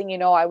next thing you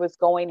know, I was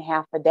going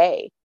half a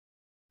day.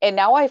 And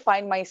now I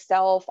find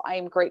myself,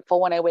 I'm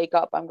grateful when I wake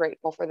up. I'm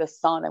grateful for the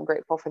sun. I'm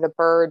grateful for the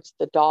birds,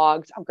 the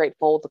dogs. I'm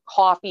grateful for the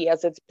coffee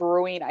as it's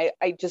brewing.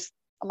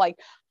 I'm like,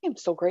 I am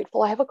so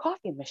grateful I have a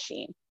coffee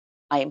machine.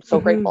 I am so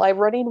Mm-hmm. grateful I have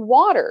running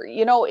water.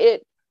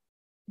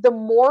 The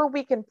more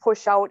we can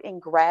push out in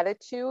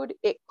gratitude,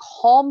 it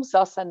calms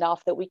us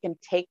enough that we can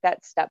take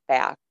that step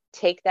back,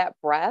 take that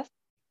breath,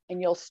 and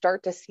you'll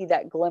start to see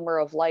that glimmer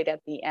of light at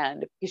the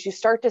end, because you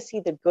start to see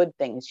the good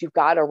things you've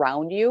got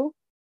around you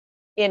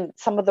in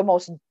some of the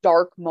most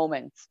dark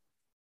moments.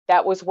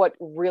 That was what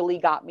really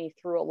got me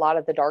through a lot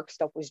of the dark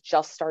stuff, was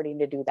just starting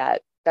to do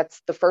that.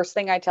 That's the first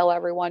thing I tell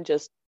everyone.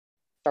 Just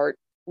start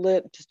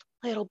just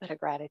a little bit of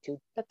gratitude.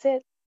 That's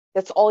it.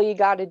 That's all you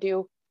got to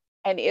do.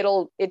 And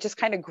it just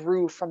kind of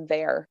grew from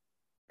there.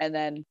 And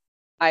then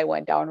I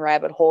went down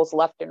rabbit holes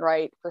left and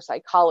right for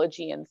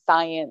psychology and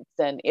science,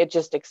 and it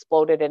just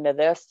exploded into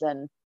this.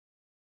 And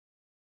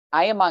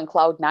I am on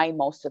cloud nine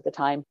most of the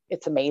time.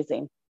 It's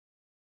amazing.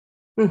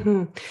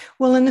 Mm-hmm.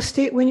 Well,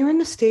 when you're in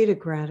the state of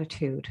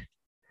gratitude,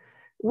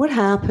 what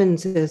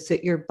happens is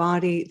that your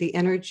body, the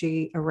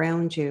energy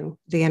around you,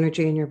 the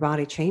energy in your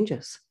body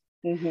changes.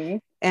 Mm-hmm.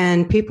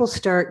 And people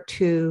start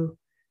to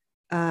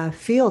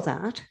feel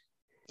that.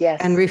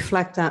 Yes. And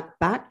reflect that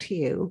back to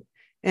you.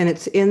 And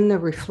it's in the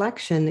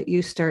reflection that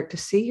you start to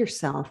see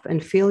yourself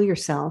and feel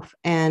yourself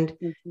and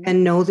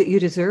know that you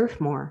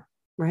deserve more,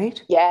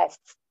 right? Yes.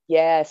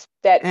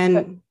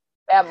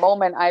 That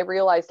moment I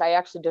realized I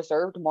actually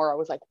deserved more. I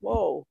was like,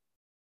 whoa,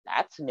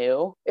 that's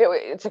new.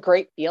 It's a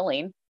great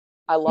feeling.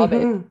 I love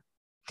it.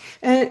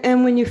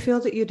 And when you feel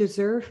that you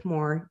deserve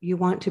more, you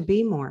want to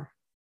be more.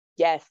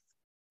 Yes.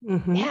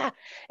 Yeah.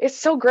 It's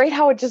so great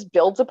how it just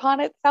builds upon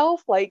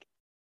itself. Like,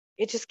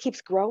 it just keeps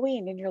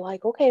growing, and you're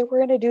like, okay, we're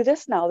going to do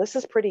this now. This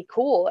is pretty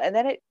cool. And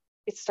then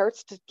it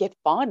starts to get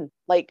fun.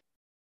 Like,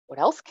 what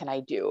else can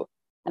I do?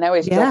 And I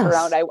always joke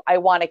around. I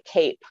want a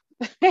cape.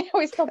 I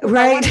always tell people,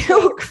 right.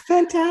 Oh,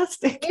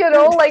 fantastic.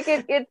 Like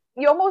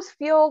you almost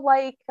feel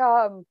like,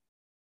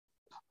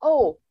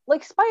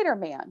 like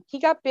Spider-Man. He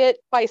got bit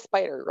by a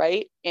spider,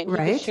 right? And he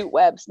could shoot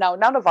webs. Now,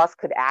 none of us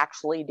could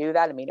actually do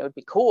that. I mean, it would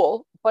be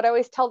cool. But I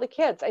always tell the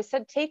kids, I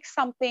said, take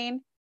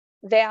something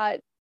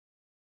that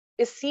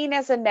is seen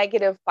as a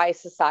negative by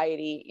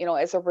society,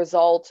 as a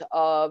result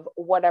of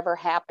whatever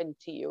happened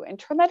to you, and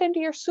turn that into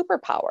your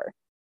superpower.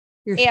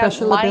 Your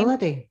special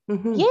ability.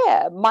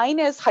 Yeah, mine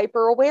is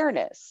hyper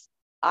awareness.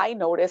 I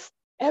notice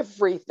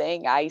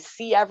everything. I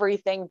see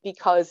everything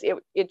because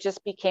it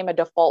just became a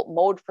default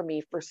mode for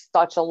me for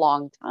such a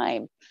long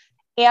time.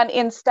 And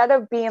instead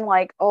of being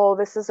like, oh,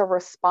 this is a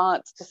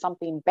response to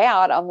something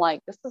bad, I'm like,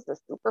 this is a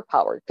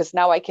superpower, because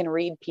now I can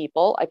read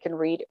people, I can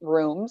read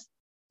rooms,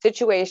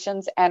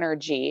 situations,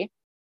 energy.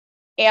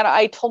 And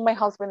I told my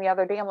husband the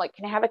other day, I'm like,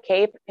 can I have a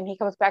cape? And he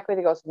comes back with,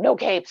 he goes, no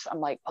capes.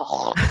 I'm like,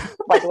 oh,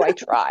 why do I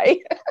try?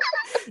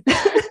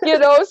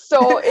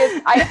 So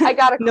I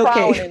got a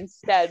crown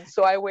instead.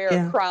 So I wear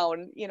a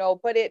crown,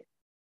 but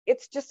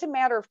it's just a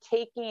matter of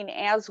taking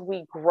as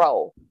we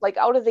grow. Like,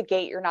 out of the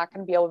gate, you're not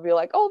going to be able to be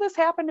like, oh, this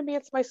happened to me,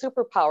 it's my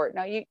superpower.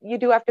 Now you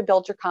do have to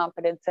build your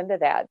confidence into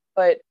that,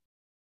 but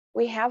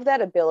we have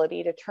that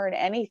ability to turn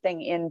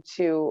anything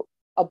into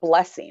a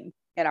blessing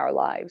in our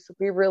lives.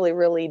 We really,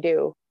 really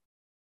do,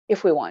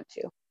 if we want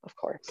to, of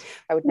course.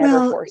 I would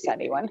never force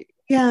anyone.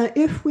 Yeah,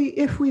 if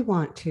we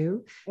want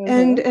to.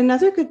 And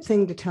another good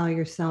thing to tell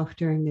yourself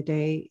during the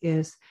day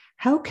is,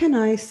 how can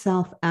I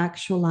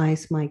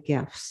self-actualize my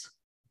gifts?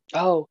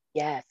 Oh,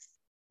 yes.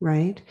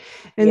 Right.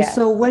 And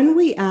so when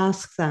we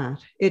ask that,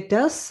 it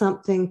does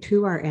something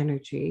to our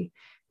energy,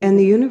 and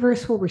the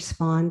universe will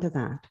respond to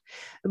that.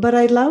 But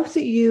I love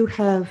that you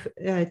have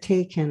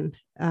taken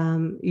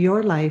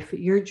your life,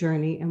 your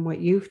journey, and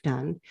what you've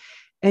done,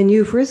 and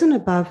you've risen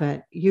above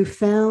it. You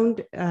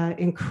found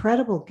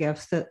incredible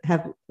gifts that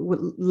have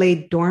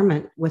laid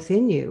dormant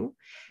within you,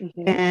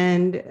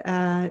 and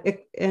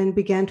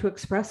began to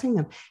expressing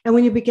them. And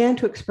when you began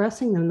to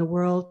expressing them, the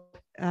world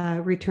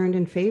returned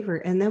in favor.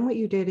 And then what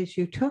you did is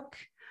you took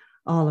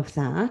all of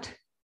that,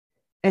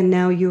 and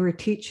now you are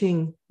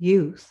teaching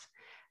youth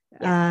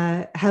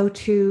how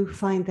to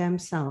find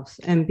themselves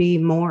and be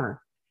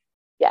more.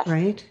 Yes.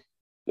 Right?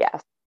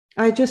 Yes.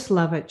 I just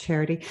love it,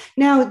 Charity.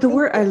 Now,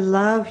 I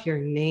love your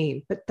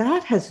name, but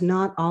that has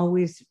not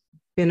always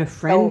been a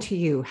friend to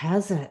you,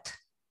 has it?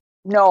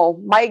 No,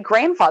 my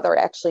grandfather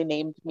actually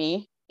named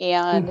me,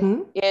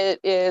 and it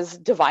is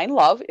divine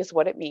love is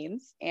what it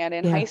means. And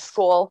in high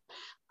school,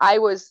 I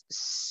was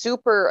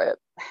super,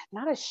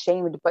 not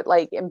ashamed, but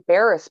like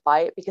embarrassed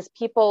by it, because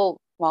kids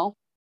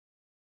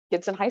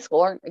in high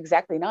school aren't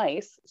exactly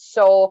nice.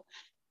 So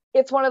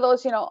it's one of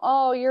those,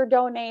 oh, your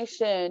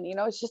donation,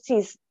 it's just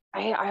these,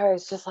 I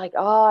was just like,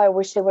 oh, I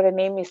wish they would have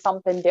named me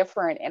something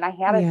different. And I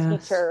had a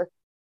teacher,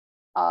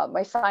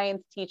 my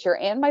science teacher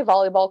and my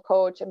volleyball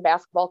coach and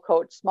basketball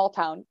coach, small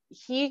town,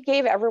 he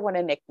gave everyone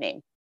a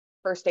nickname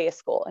first day of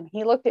school. And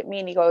he looked at me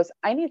and he goes,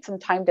 I need some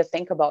time to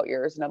think about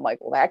yours. And I'm like,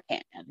 well, that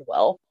can't end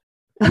well.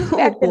 Comes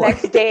back the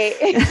next day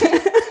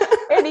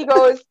and he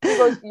goes,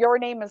 your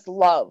name is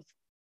Love.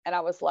 And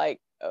I was like,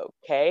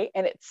 okay.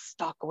 And it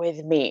stuck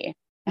with me.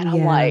 And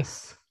I'm like,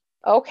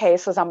 okay,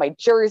 so it's on my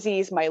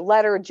jerseys, my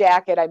letter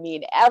jacket, I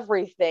mean,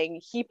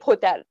 everything. He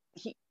put that,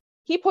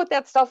 he put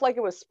that stuff like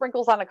it was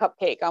sprinkles on a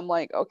cupcake. I'm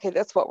like, okay,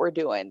 that's what we're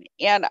doing.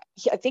 And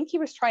I think he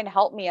was trying to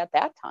help me at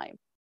that time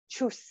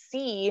to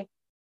see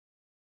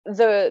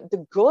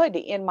the good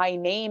in my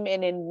name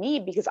and in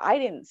me, because I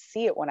didn't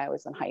see it when I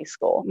was in high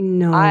school.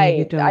 No, you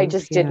I don't.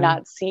 just did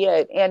not see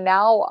it. And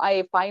now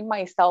I find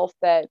myself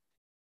that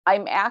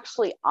I'm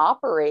actually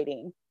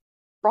operating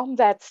from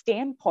that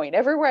standpoint.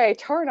 Everywhere I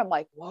turn, I'm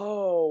like,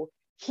 whoa,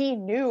 he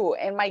knew.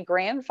 And my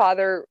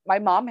grandfather, my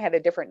mom had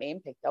a different name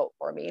picked out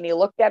for me. And he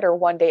looked at her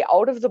one day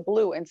out of the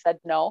blue and said,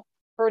 no,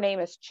 her name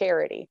is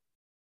Charity.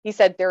 He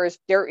said,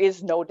 there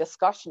is no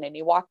discussion. And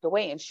he walked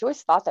away. And she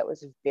always thought that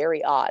was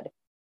very odd.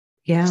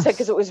 Yeah. She said,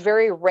 because it was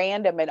very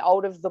random and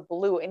out of the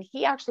blue. And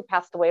he actually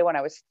passed away when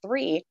I was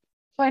 3.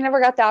 So I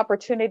never got the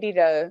opportunity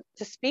to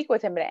speak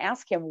with him and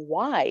ask him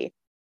why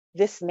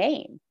this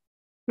name.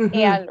 Mm-hmm.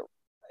 And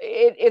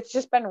it's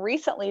just been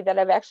recently that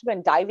I've actually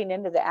been diving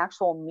into the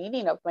actual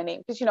meaning of my name.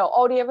 Because, do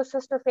you have a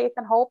sister, Faith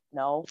and Hope?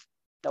 No,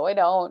 I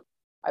don't.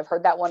 I've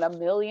heard that one a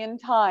million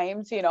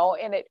times,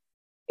 and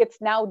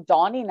it's now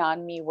dawning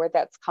on me where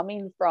that's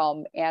coming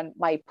from and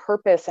my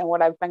purpose and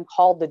what I've been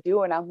called to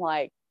do. And I'm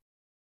like,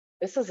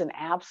 this is an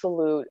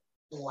absolute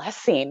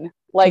blessing.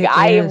 Like,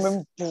 I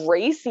am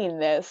embracing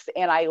this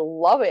and I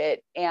love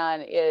it.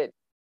 And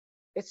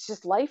it's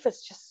just, life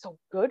is just so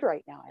good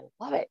right now. I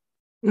love it.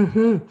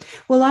 Mm-hmm.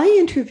 Well, I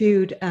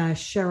interviewed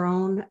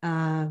Sharon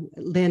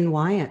Lynn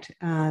Wyatt,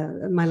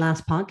 my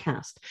last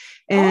podcast,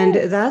 and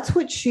that's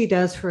what she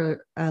does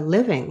for a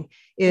living.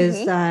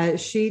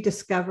 Is she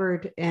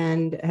discovered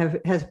and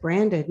has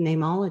branded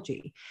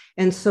namology,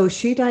 and so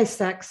she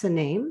dissects a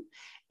name,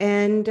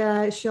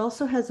 and she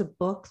also has a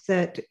book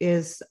that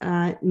is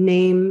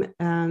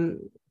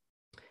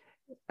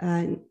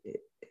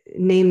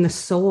Name the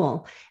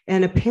Soul.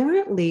 And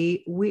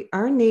apparently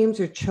our names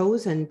are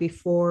chosen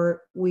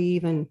before we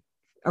even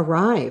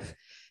arrive.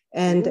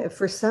 And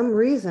for some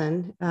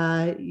reason,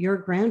 your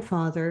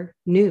grandfather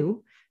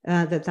knew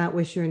that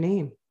was your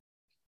name.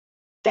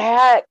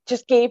 That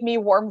just gave me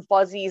warm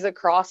fuzzies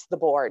across the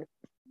board.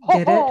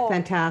 Did it?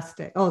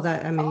 Fantastic.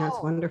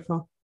 That's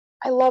wonderful.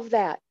 I love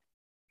that.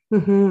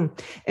 Mm-hmm.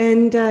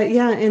 And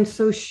and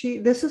so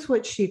this is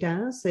what she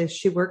does, is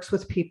she works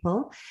with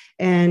people.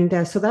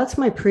 And so that's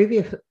my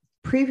previous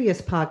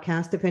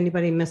podcast. If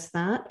anybody missed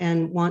that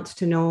and wants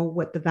to know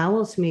what the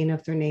vowels mean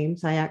of their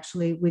names,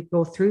 we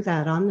go through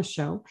that on the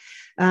show.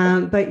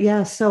 But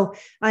yeah, so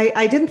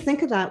I didn't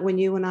think of that when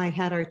you and I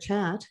had our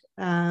chat.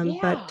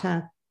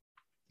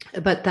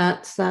 But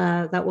that's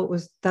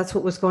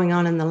what was going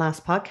on in the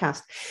last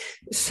podcast.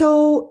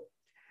 So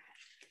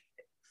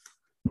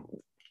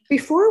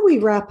before we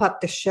wrap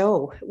up the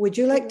show, would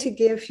you like to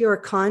give your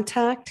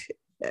contact?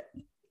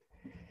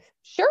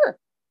 Sure,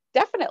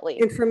 definitely.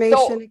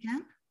 Information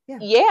again?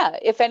 Yeah.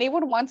 If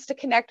anyone wants to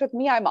connect with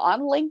me, I'm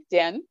on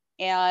LinkedIn,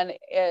 and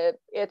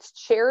it's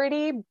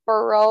Charity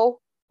Buhrow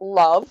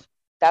Love.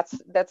 That's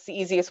the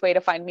easiest way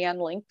to find me on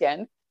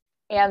LinkedIn.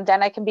 And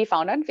then I can be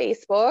found on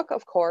Facebook,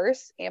 of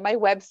course, and my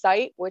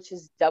website, which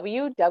is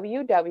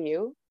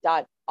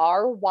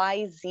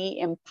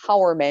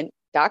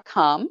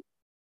www.ryzempowerment.com.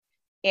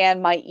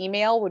 And my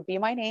email would be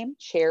my name,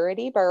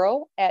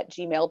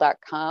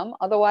 charitybuhrow@gmail.com.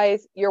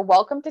 Otherwise, you're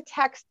welcome to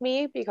text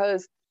me,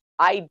 because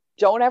I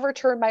don't ever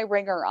turn my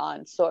ringer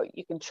on. So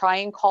you can try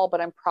and call,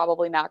 but I'm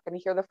probably not going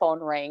to hear the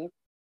phone ring.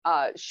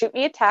 Shoot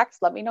me a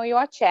text. Let me know you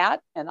want to chat,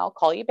 and I'll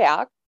call you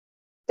back.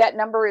 That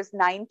number is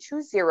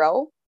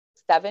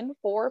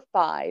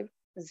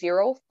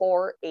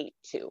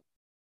 920-745-0482.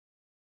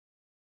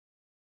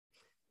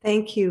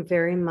 Thank you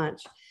very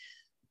much.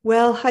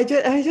 Well, I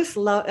just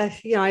love,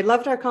 I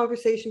loved our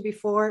conversation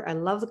before. I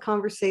love the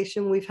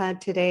conversation we've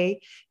had today.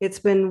 It's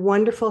been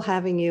wonderful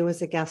having you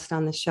as a guest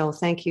on the show.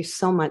 Thank you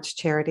so much,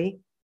 Charity.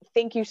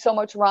 Thank you so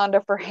much,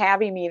 Rhonda, for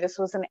having me. This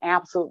was an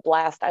absolute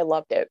blast. I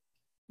loved it.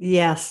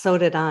 Yes, so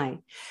did I.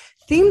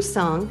 Theme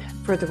song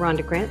for The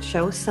Rhonda Grant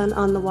Show, Sun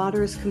on the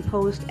Water, is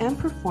composed and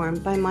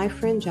performed by my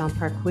friend John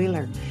Park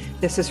Wheeler.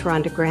 This is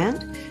Rhonda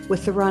Grant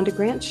with The Rhonda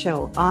Grant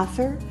Show,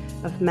 author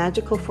of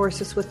Magical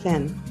Forces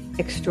Within,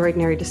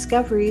 Extraordinary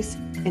Discoveries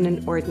in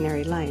an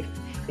Ordinary Life,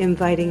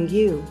 inviting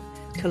you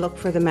to look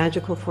for the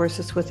magical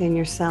forces within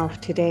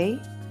yourself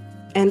today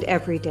and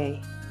every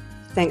day.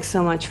 Thanks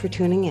so much for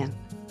tuning in.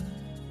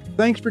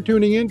 Thanks for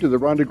tuning in to The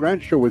Rhonda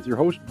Grant Show with your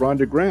host,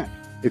 Rhonda Grant.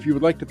 If you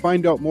would like to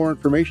find out more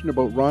information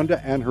about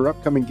Rhonda and her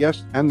upcoming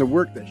guests and the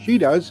work that she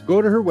does,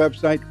 go to her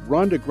website,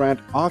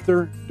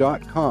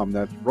 rhondagrantauthor.com.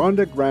 That's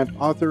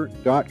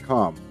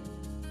rhondagrantauthor.com.